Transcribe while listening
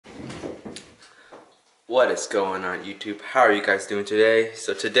What is going on YouTube? How are you guys doing today?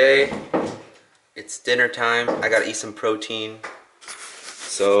 So today it's dinner time. I gotta eat some protein.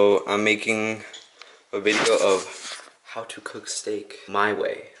 So I'm making a video of how to cook steak my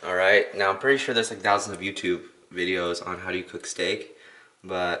way. Alright, now I'm pretty sure there's like thousands of YouTube videos on how do you cook steak,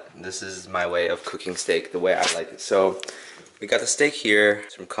 but this is my way of cooking steak the way I like it. So we got the steak here.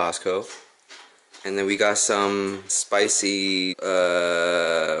 It's from Costco. And then we got some spicy,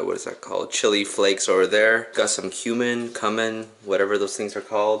 what is that called? Chili flakes over there. Got some cumin, whatever those things are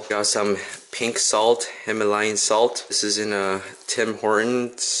called. Got some pink salt, Himalayan salt. This is in a Tim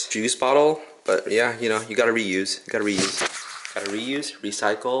Hortons juice bottle. But yeah, you know, you gotta reuse. Gotta reuse,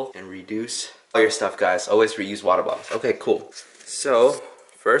 recycle, and reduce all your stuff, guys. Always reuse water bottles. Okay, cool. So,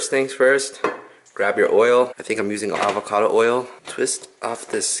 first things first. Grab your oil. I think I'm using avocado oil. Twist off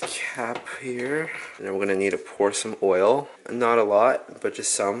this cap here. And then we're gonna need to pour some oil. Not a lot, but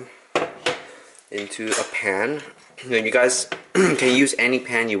just some. Into a pan. And then you guys can use any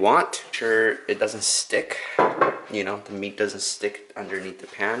pan you want. Sure it doesn't stick. You know, the meat doesn't stick underneath the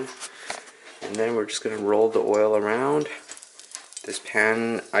pan. And then we're just gonna roll the oil around. This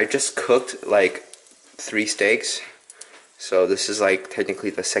pan, I just cooked like 3 steaks. So this is like technically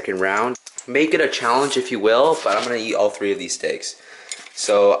the second round. Make it a challenge if you will, but I'm gonna eat all 3 of these steaks.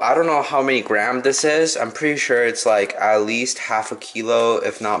 So I don't know how many grams this is. I'm pretty sure it's like at least half a kilo,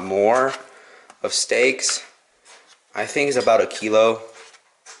 if not more, of steaks. I think it's about 1 kilo.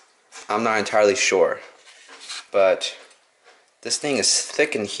 I'm not entirely sure. But this thing is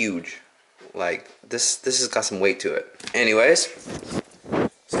thick and huge. Like this has got some weight to it. Anyways,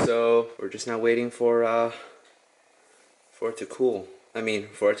 so we're just now waiting for it to cool.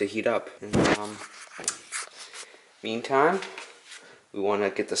 For it to heat up. And, meantime, we want to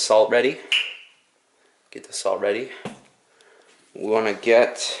get the salt ready. We want to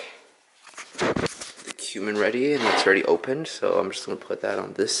get the cumin ready, and it's already opened. So I'm just going to put that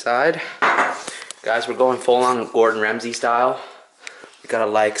on this side. Guys, we're going full on Gordon Ramsay style. You gotta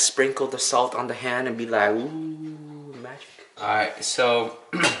like sprinkle the salt on the hand and be like, ooh, magic. Alright, so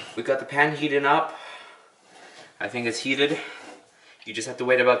we got the pan heating up. I think it's heated. You just have to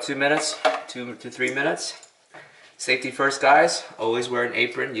wait about 2 minutes, 2 to 3 minutes. Safety first, guys. Always wear an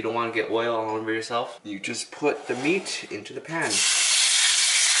apron. You don't want to get oil all over yourself. You just put the meat into the pan.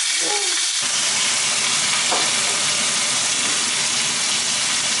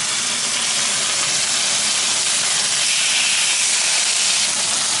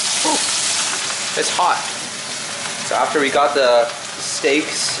 Ooh, it's hot. So after we got the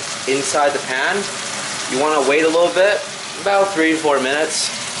steaks inside the pan, you want to wait a little bit. About 3 to 4 minutes.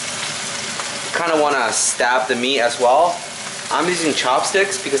 You kind of want to stab the meat as well. I'm using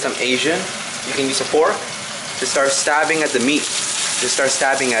chopsticks because I'm Asian. You can use a fork. Just start stabbing at the meat. Just start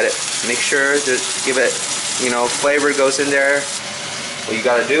stabbing at it. Make sure to give it, you know, flavor goes in there. What you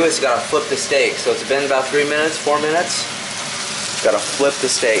gotta do is you gotta flip the steak. So it's been about 3 minutes, 4 minutes. You gotta flip the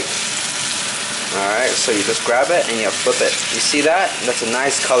steak. Alright, so you just grab it and you flip it. You see that? That's a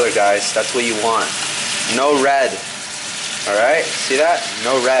nice color, guys. That's what you want. No red. Alright, see that?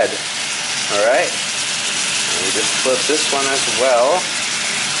 No red. Alright? And we just flip this one as well.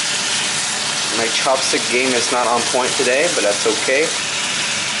 My chopstick game is not on point today, but that's okay.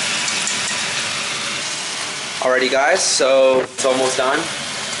 Alrighty guys, so it's almost done.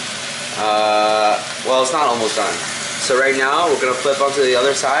 Well, it's not almost done. So right now, we're gonna flip onto the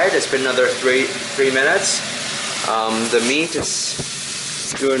other side. It's been another three minutes. The meat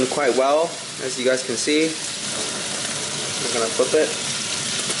is doing quite well, as you guys can see. We're gonna flip it.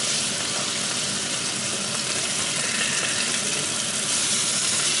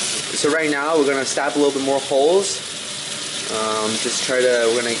 So right now we're gonna stab a little bit more holes.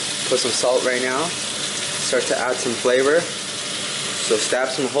 We're gonna put some salt right now. Start to add some flavor. So stab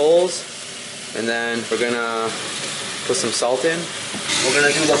some holes, and then we're gonna put some salt in. We're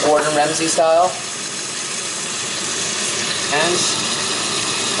gonna do the Gordon Ramsay style. And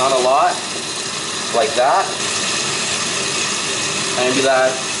not a lot, like that. And be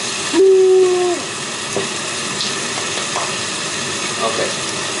like, woo. Okay.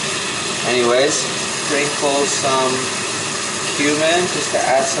 Anyways, sprinkle some cumin just to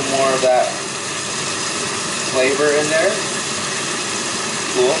add some more of that flavor in there.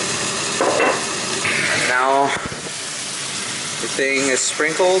 Cool. Now the thing is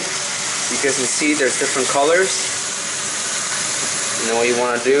sprinkled. You guys can see there's different colors. And then what you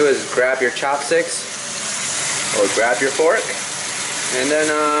want to do is grab your chopsticks or grab your fork. And then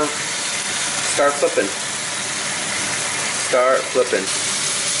start flipping.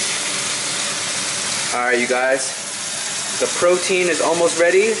 Alright you guys, the protein is almost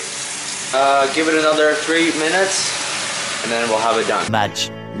ready. Give it another 3 minutes, and then we'll have it done. Much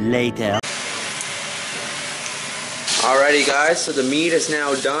later. Alrighty guys, so the meat is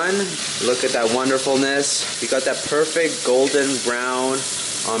now done. Look at that wonderfulness. We got that perfect golden brown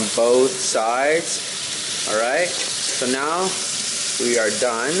on both sides. Alright, so now we are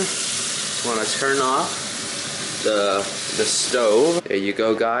done. Just want to turn off the stove. There you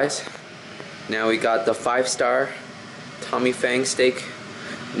go guys. Now we got the 5-star Tommy Fang steak.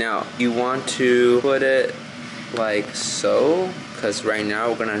 Now you want to put it like so, because right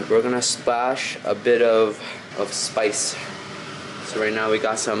now we're gonna splash a bit of spice. So right now we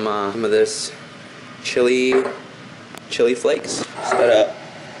got some of this chili flakes.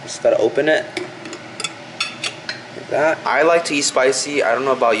 Just gotta open it like that. I like to eat spicy. I don't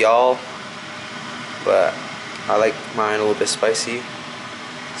know about y'all, but I like mine a little bit spicy.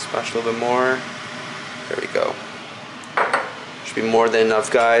 Splash a little bit more. There we go. Should be more than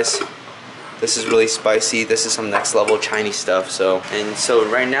enough, guys. This is really spicy. This is some next level Chinese stuff. So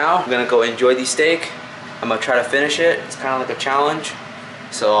right now I'm gonna go enjoy the steak. I'm gonna try to finish it. It's kind of like a challenge,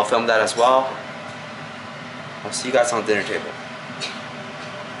 so I'll film that as well. I'll see you guys on the dinner table.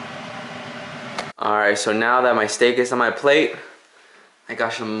 Alright, so now that my steak is on my plate, I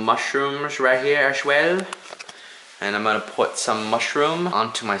got some mushrooms right here as well. And I'm gonna put some mushroom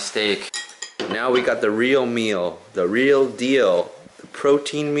onto my steak. Now we got the real meal, the real deal, the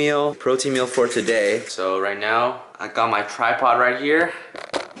protein meal for today. So right now, I got my tripod right here.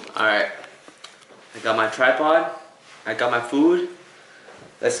 Alright. I got my tripod, I got my food.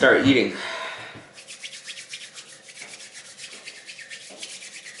 Let's start eating.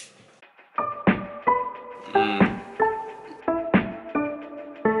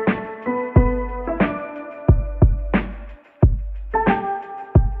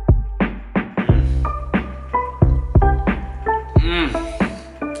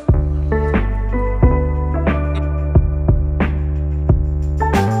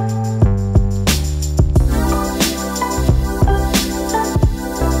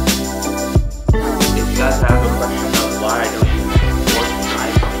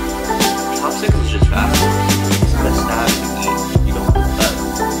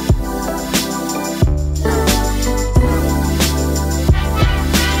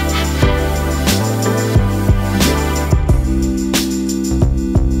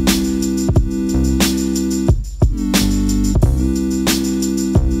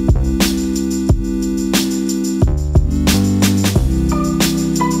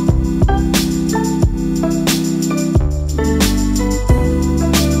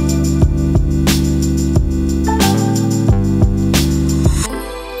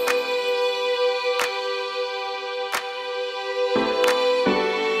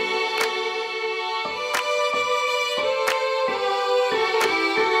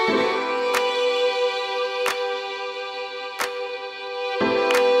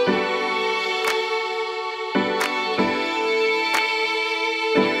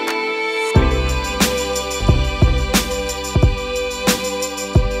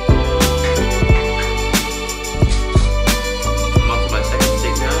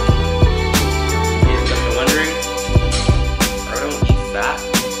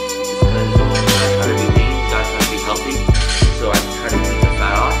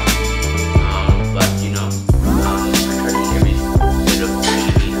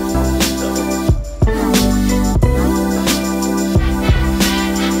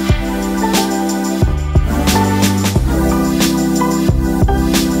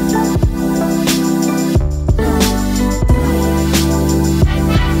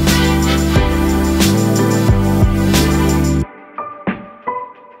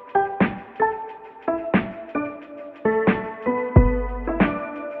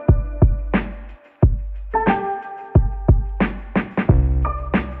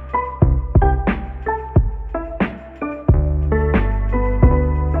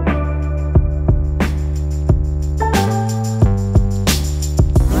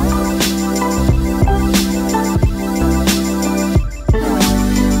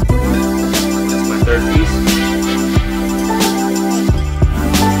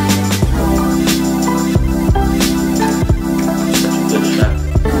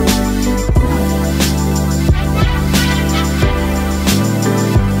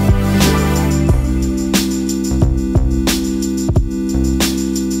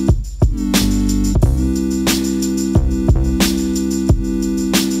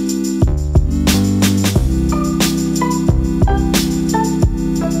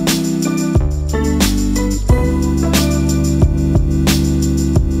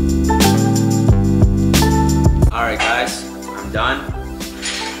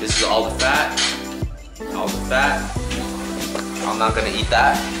 This is all the fat. All the fat. I'm not gonna eat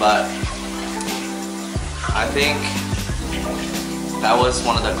that, but I think that was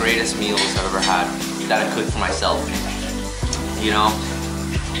one of the greatest meals I've ever had that I cooked for myself. You know,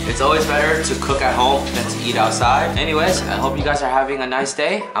 it's always better to cook at home than to eat outside. Anyways, I hope you guys are having a nice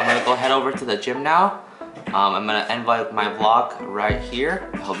day. I'm gonna go head over to the gym now. I'm gonna end my vlog right here.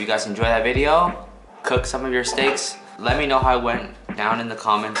 I hope you guys enjoy that video. Cook some of your steaks. Let me know how it went down in the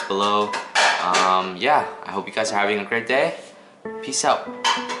comments below. Yeah, I hope you guys are having a great day. Peace out.